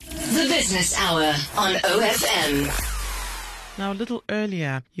The Business Hour on OFM. Now, a little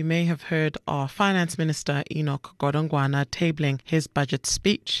earlier, you may have heard our Finance Minister Enoch Godongwana tabling his budget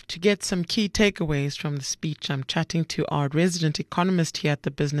speech. To get some key takeaways from the speech, I'm chatting to our resident economist here at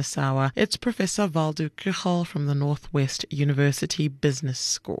the Business Hour. It's Professor Waldo Krugell from the Northwest University Business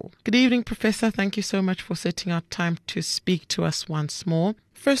School. Good evening, Professor. Thank you so much for setting out time to speak to us once more.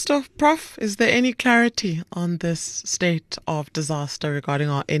 First off, Prof, is there any clarity on this state of disaster regarding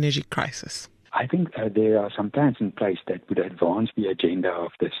our energy crisis? I think there are some plans in place that would advance the agenda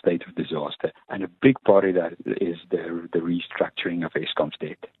of the state of disaster. And a big part of that is the restructuring of Eskom's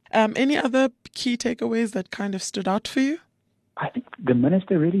debt. Any other key takeaways that kind of stood out for you? I think the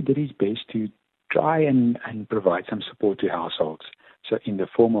minister really did his best to try and provide some support to households. So in the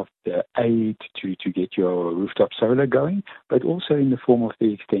form of the aid to get your rooftop solar going, but also in the form of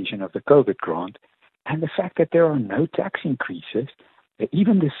the extension of the COVID grant. And the fact that there are no tax increases.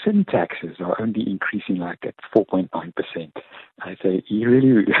 Even the sin taxes are only increasing like at 4.9%. I say he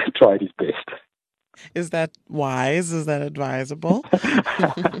really tried his best. Is that wise? Is that advisable?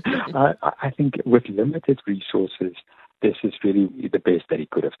 I think with limited resources, this is really the best that he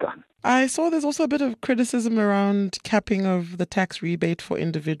could have done. I saw there's also a bit of criticism around capping of the tax rebate for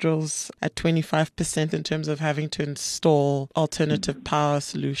individuals at 25% in terms of having to install alternative power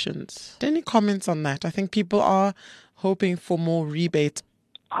solutions. Any comments on that? I think people are hoping for more rebates.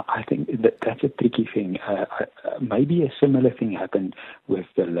 I think that's a tricky thing. Maybe a similar thing happened with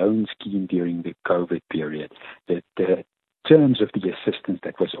the loan scheme during the COVID period. That the terms of the assistance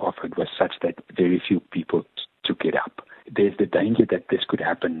that was offered was such that very few people took it up. There's the danger that this could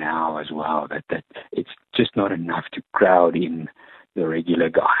happen now as well, that it's just not enough to crowd in the regular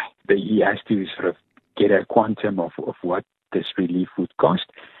guy. He has to sort of get a quantum of what this relief would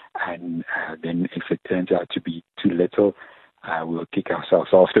cost. And then if it turns out to be too little, we'll kick ourselves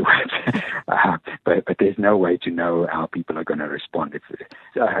afterwards. But there's no way to know how people are going to respond.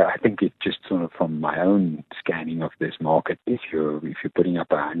 I think it's just sort of from my own scanning of this market, if you're putting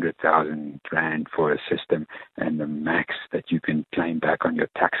up 100,000 rand for a system and the max that you can claim back on your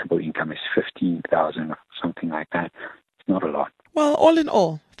taxable income is 15,000 or something like that, it's not a lot. Well, all in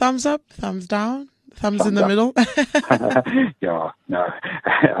all, thumbs up, thumbs down? Thumbs in the middle? Yeah, no.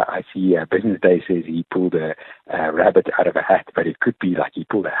 I see Business Day says he pulled a rabbit out of a hat, but it could be like he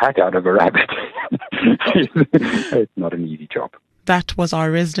pulled a hat out of a rabbit. It's not an easy job. That was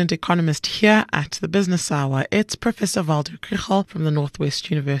our resident economist here at the Business Hour. It's Professor Waldo Krugell from the Northwest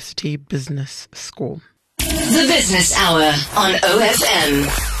University Business School. The Business Hour on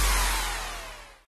OFM.